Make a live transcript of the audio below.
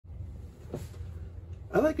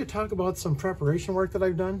I'd like to talk about some preparation work that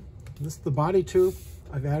I've done. This is the body tube.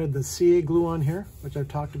 I've added the CA glue on here, which I've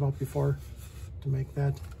talked about before, to make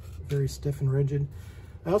that very stiff and rigid.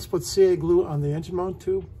 I also put CA glue on the engine mount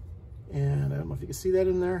tube, and I don't know if you can see that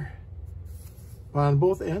in there, but on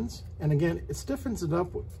both ends. And again, it stiffens it up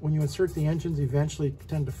when you insert the engines. Eventually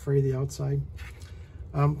tend to fray the outside.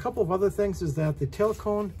 A couple of other things is that the tail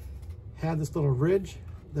cone had this little ridge.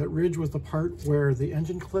 That ridge was the part where the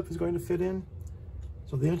engine clip is going to fit in.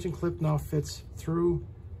 So the engine clip now fits through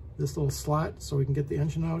this little slot so we can get the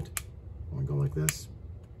engine out. I'm gonna go like this.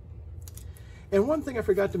 And one thing I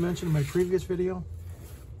forgot to mention in my previous video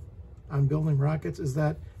on building rockets is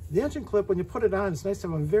that the engine clip, when you put it on, it's nice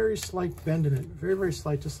to have a very slight bend in it. Very, very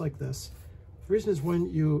slight, just like this. The reason is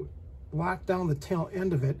when you lock down the tail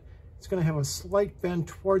end of it, it's gonna have a slight bend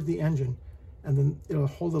toward the engine, and then it'll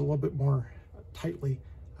hold it a little bit more tightly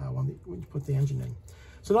when you put the engine in.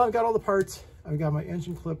 So now I've got all the parts. I've got my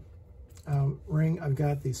engine clip ring. I've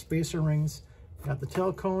got the spacer rings. I've got the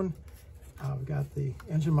tail cone. I've got the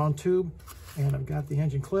engine mount tube, and I've got the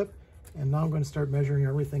engine clip. And now I'm going to start measuring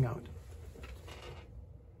everything out.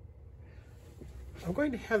 I'm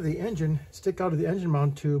going to have the engine stick out of the engine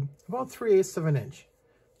mount tube about 3/8 of an inch.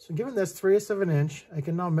 So given that's 3/8 of an inch, I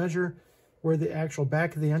can now measure where the actual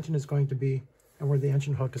back of the engine is going to be and where the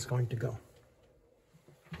engine hook is going to go.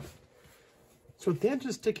 So with the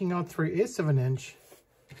engine sticking out 3/8 of an inch,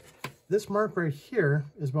 this mark right here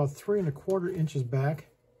is about 3 1/4 inches back.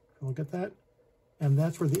 Look at that. And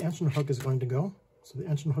that's where the engine hook is going to go. So the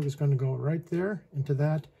engine hook is going to go right there into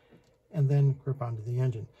that and then grip onto the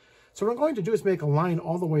engine. So what I'm going to do is make a line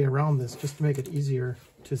all the way around this just to make it easier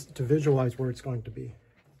to visualize where it's going to be.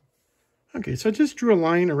 Okay, so I just drew a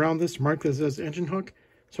line around this, mark this as engine hook,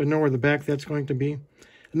 so I know where the back that's going to be. And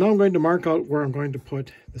now I'm going to mark out where I'm going to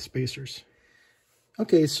put the spacers.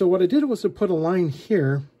 Okay, so what I did was to put a line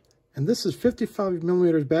here, and this is 55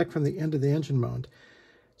 millimeters back from the end of the engine mount.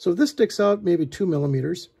 So this sticks out maybe 2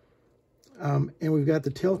 millimeters, and we've got the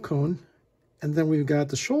tail cone, and then we've got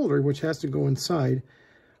the shoulder, which has to go inside.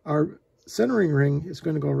 Our centering ring is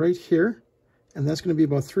going to go right here, and that's going to be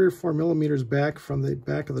about 3 or 4 millimeters back from the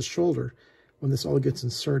back of the shoulder when this all gets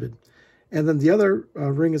inserted. And then the other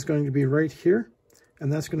ring is going to be right here,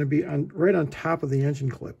 and that's going to be right on top of the engine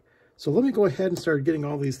clip. So let me go ahead and start getting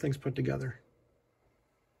all these things put together.